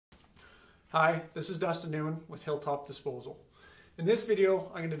Hi, this is Dustin Newman with Hilltop Disposal. In this video,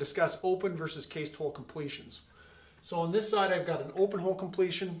 I'm going to discuss open versus cased hole completions. So on this side, I've got an open hole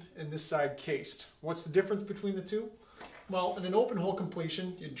completion and this side cased. What's the difference between the two? Well, in an open hole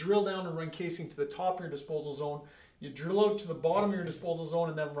completion, you drill down and run casing to the top of your disposal zone. You drill out to the bottom of your disposal zone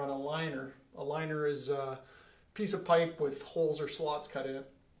and then run a liner. A liner is a piece of pipe with holes or slots cut in it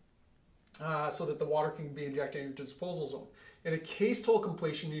so that the water can be injected into your disposal zone. In a cased hole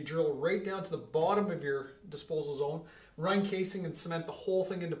completion, you drill right down to the bottom of your disposal zone, run casing and cement the whole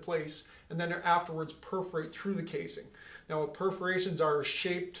thing into place, and then afterwards perforate through the casing. Now what perforations are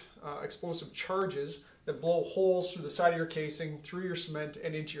shaped explosive charges that blow holes through the side of your casing, through your cement,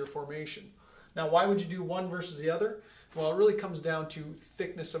 and into your formation. Now why would you do one versus the other? Well, it really comes down to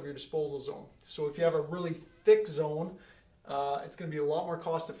thickness of your disposal zone. So if you have a really thick zone, it's going to be a lot more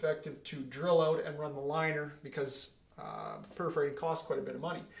cost effective to drill out and run the liner because perforating costs quite a bit of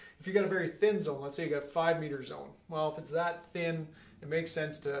money. If you got a very thin zone, let's say you got a 5-meter zone, well, if it's that thin, it makes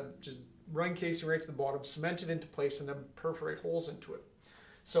sense to just run casing right to the bottom, cement it into place, and then perforate holes into it.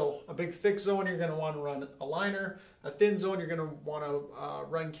 So a big thick zone, you're going to want to run a liner. A thin zone, you're going to want to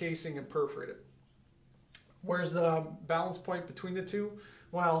run casing and perforate it. Where's the balance point between the two?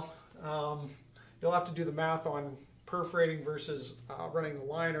 Well, you'll have to do the math on perforating versus running the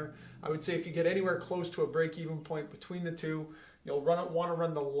liner. I would say if you get anywhere close to a break-even point between the two, you'll want to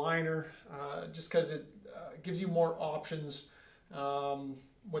run the liner just because it gives you more options.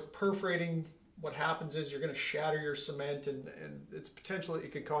 With perforating, what happens is you're going to shatter your cement, and it's potentially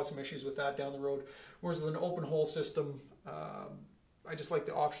it could cause some issues with that down the road. Whereas with an open hole system, I just like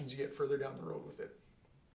the options you get further down the road with it.